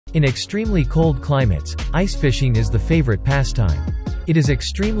In extremely cold climates, ice fishing is the favorite pastime. It is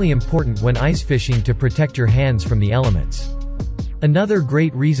extremely important when ice fishing to protect your hands from the elements. Another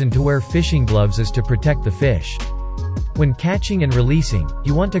great reason to wear fishing gloves is to protect the fish. When catching and releasing,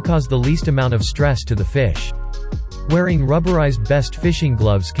 you want to cause the least amount of stress to the fish. Wearing rubberized best fishing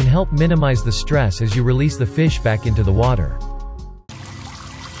gloves can help minimize the stress as you release the fish back into the water.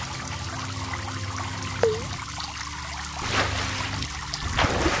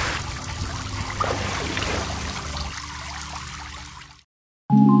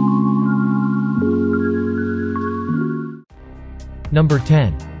 Number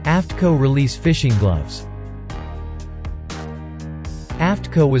 10. AFTCO Release Fishing Gloves.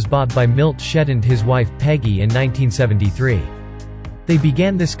 AFTCO was bought by Milt Shedd and his wife Peggy in 1973. They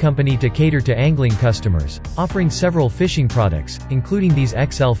began this company to cater to angling customers, offering several fishing products, including these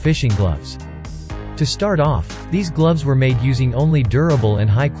XL fishing gloves. To start off, these gloves were made using only durable and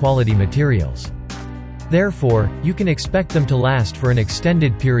high-quality materials. Therefore, you can expect them to last for an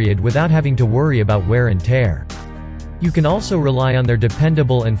extended period without having to worry about wear and tear. You can also rely on their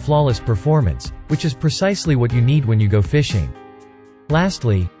dependable and flawless performance, which is precisely what you need when you go fishing.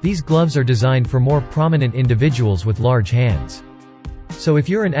 Lastly, these gloves are designed for more prominent individuals with large hands. So if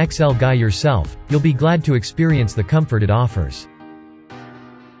you're an XL guy yourself, you'll be glad to experience the comfort it offers.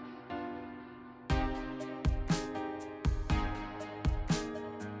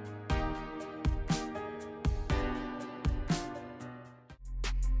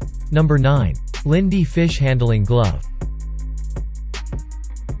 Number 9. Lindy Fish Handling Glove.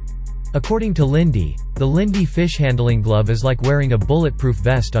 According to Lindy, the Lindy fish handling glove is like wearing a bulletproof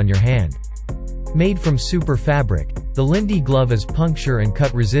vest on your hand. Made from super fabric, the Lindy glove is puncture and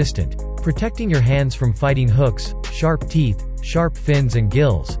cut resistant, protecting your hands from fighting hooks, sharp teeth, sharp fins and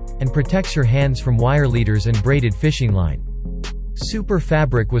gills, and protects your hands from wire leaders and braided fishing line. Super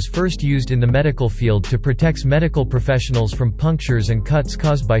fabric was first used in the medical field to protect medical professionals from punctures and cuts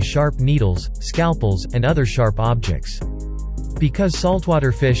caused by sharp needles, scalpels, and other sharp objects. Because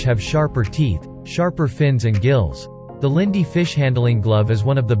saltwater fish have sharper teeth, sharper fins and gills, the Lindy fish handling glove is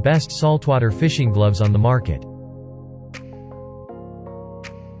one of the best saltwater fishing gloves on the market.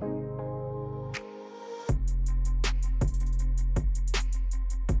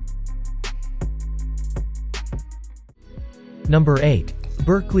 Number 8.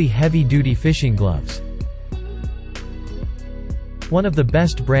 Berkley Heavy Duty Fishing Gloves. One of the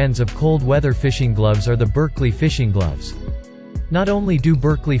best brands of cold weather fishing gloves are the Berkley fishing gloves. Not only do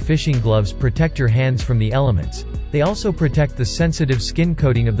Berkley fishing gloves protect your hands from the elements, they also protect the sensitive skin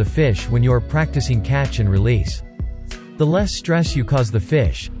coating of the fish when you are practicing catch and release. The less stress you cause the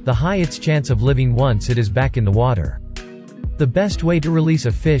fish, the higher its chance of living once it is back in the water. The best way to release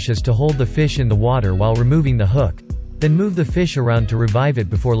a fish is to hold the fish in the water while removing the hook, then move the fish around to revive it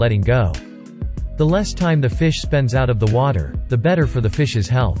before letting go. The less time the fish spends out of the water, the better for the fish's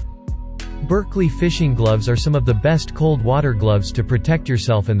health. Berkley fishing gloves are some of the best cold water gloves to protect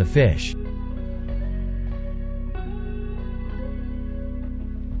yourself and the fish.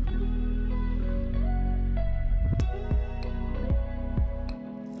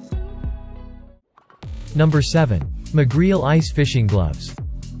 Number 7. Mackerel Ice Fishing Gloves.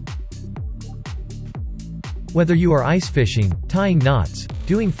 Whether you are ice fishing, tying knots,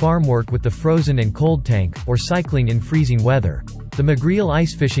 doing farm work with the frozen and cold tank, or cycling in freezing weather, the Mackerel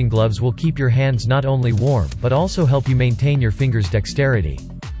ice fishing gloves will keep your hands not only warm but also help you maintain your fingers' dexterity.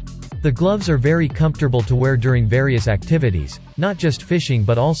 The gloves are very comfortable to wear during various activities, not just fishing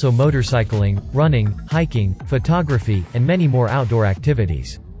but also motorcycling, running, hiking, photography, and many more outdoor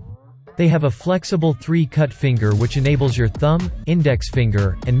activities. They have a flexible 3-cut finger which enables your thumb, index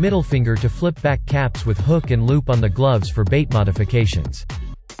finger, and middle finger to flip back caps with hook and loop on the gloves for bait modifications.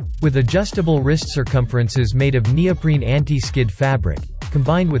 With adjustable wrist circumferences made of neoprene anti-skid fabric,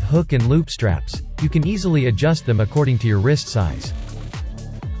 combined with hook and loop straps, you can easily adjust them according to your wrist size.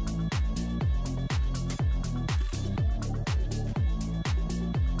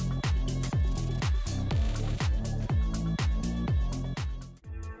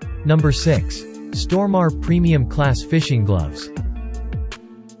 Number 6. Stormar Premium Class Fishing Gloves.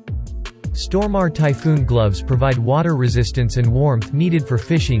 Stormar Typhoon gloves provide water resistance and warmth needed for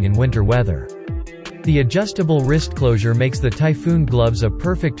fishing in winter weather. The adjustable wrist closure makes the Typhoon gloves a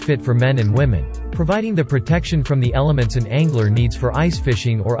perfect fit for men and women, providing the protection from the elements an angler needs for ice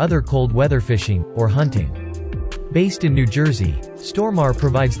fishing or other cold weather fishing, or hunting. Based in New Jersey, Stormar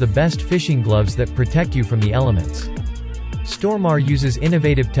provides the best fishing gloves that protect you from the elements. Stormar uses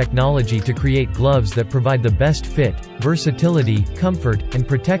innovative technology to create gloves that provide the best fit, versatility, comfort, and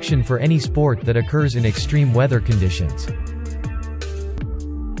protection for any sport that occurs in extreme weather conditions.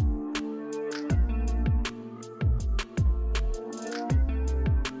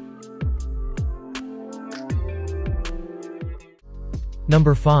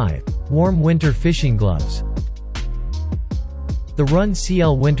 Number 5. Warm winter fishing gloves. The Run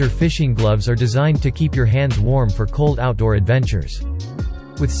CL winter fishing gloves are designed to keep your hands warm for cold outdoor adventures.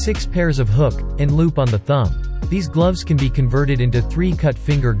 With 6 pairs of hook and loop on the thumb, these gloves can be converted into 3 cut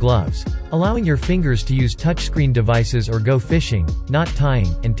finger gloves, allowing your fingers to use touchscreen devices or go fishing, not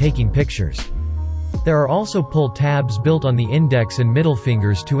tying, and taking pictures. There are also pull tabs built on the index and middle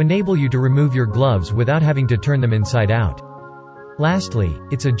fingers to enable you to remove your gloves without having to turn them inside out. Lastly,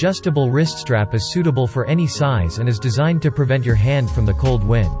 its adjustable wrist strap is suitable for any size and is designed to prevent your hand from the cold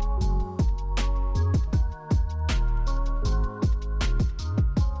wind.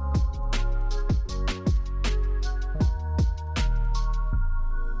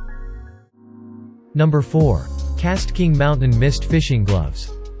 Number 4. Cast King Mountain Mist Fishing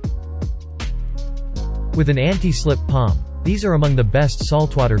Gloves. With an anti-slip palm, these are among the best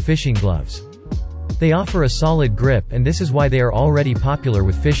saltwater fishing gloves. They offer a solid grip, and this is why they are already popular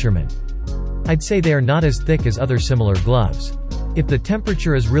with fishermen. I'd say they are not as thick as other similar gloves. If the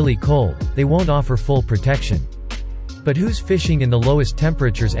temperature is really cold, they won't offer full protection. But who's fishing in the lowest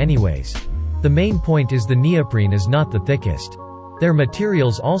temperatures anyways? The main point is the neoprene is not the thickest. Their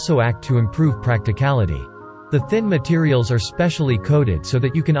materials also act to improve practicality. The thin materials are specially coated so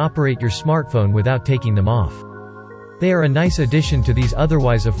that you can operate your smartphone without taking them off. They are a nice addition to these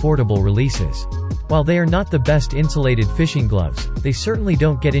otherwise affordable releases. While they are not the best insulated fishing gloves, they certainly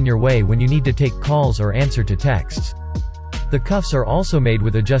don't get in your way when you need to take calls or answer to texts. The cuffs are also made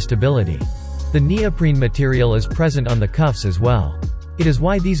with adjustability. The neoprene material is present on the cuffs as well. It is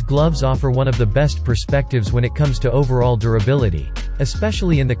why these gloves offer one of the best perspectives when it comes to overall durability,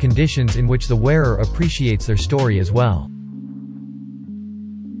 especially in the conditions in which the wearer appreciates their story as well.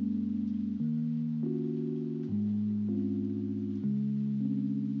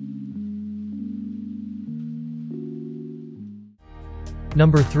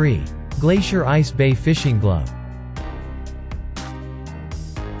 Number 3. Glacier Ice Bay Fishing Glove.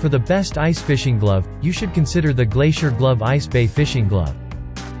 For the best ice fishing glove, you should consider the Glacier Glove Ice Bay Fishing Glove.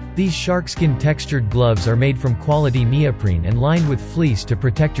 These sharkskin textured gloves are made from quality neoprene and lined with fleece to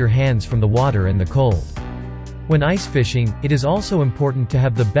protect your hands from the water and the cold. When ice fishing, it is also important to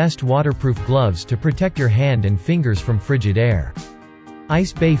have the best waterproof gloves to protect your hand and fingers from frigid air.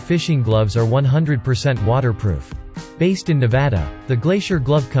 Ice Bay fishing gloves are 100% waterproof. Based in Nevada, the Glacier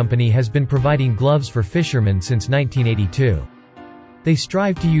Glove Company has been providing gloves for fishermen since 1982. They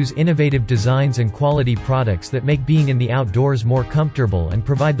strive to use innovative designs and quality products that make being in the outdoors more comfortable and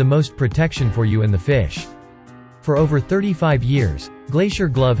provide the most protection for you and the fish. For over 35 years, Glacier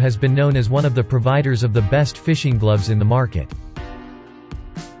Glove has been known as one of the providers of the best fishing gloves in the market.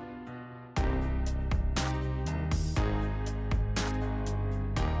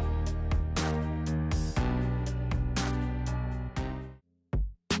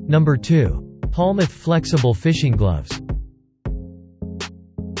 Number 2. Palmith Flexible Fishing Gloves.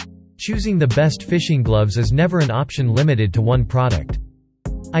 Choosing the best fishing gloves is never an option limited to one product.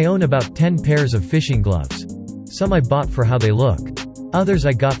 I own about 10 pairs of fishing gloves. Some I bought for how they look. Others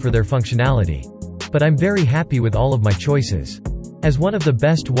I got for their functionality. But I'm very happy with all of my choices. As one of the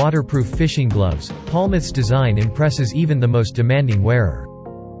best waterproof fishing gloves, Palmith's design impresses even the most demanding wearer.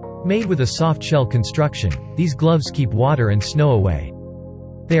 Made with a soft shell construction, these gloves keep water and snow away.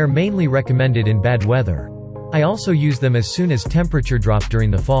 They are mainly recommended in bad weather. I also use them as soon as temperature drop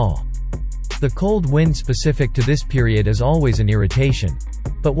during the fall. The cold wind specific to this period is always an irritation.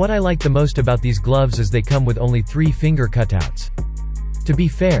 But what I like the most about these gloves is they come with only 3 finger cutouts. To be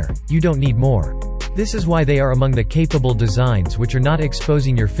fair, you don't need more. This is why they are among the capable designs which are not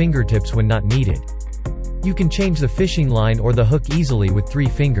exposing your fingertips when not needed. You can change the fishing line or the hook easily with 3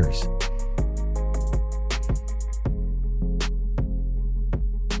 fingers.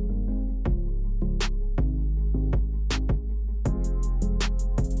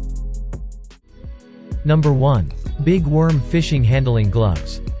 Number 1. Big Worm Fishing Handling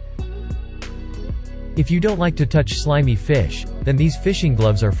Gloves. If you don't like to touch slimy fish, then these fishing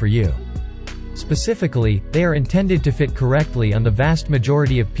gloves are for you. Specifically, they are intended to fit correctly on the vast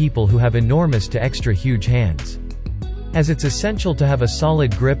majority of people who have enormous to extra huge hands. As it's essential to have a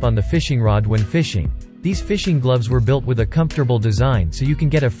solid grip on the fishing rod when fishing, these fishing gloves were built with a comfortable design so you can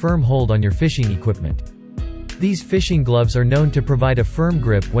get a firm hold on your fishing equipment. These fishing gloves are known to provide a firm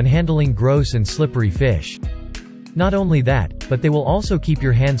grip when handling gross and slippery fish. Not only that, but they will also keep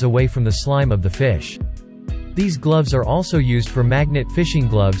your hands away from the slime of the fish. These gloves are also used for magnet fishing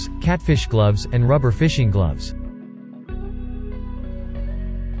gloves, catfish gloves, and rubber fishing gloves.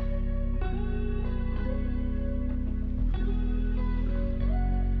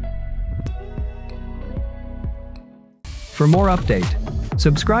 For more update,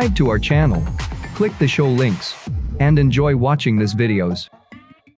 Subscribe to our channel, click the show links, and enjoy watching these videos.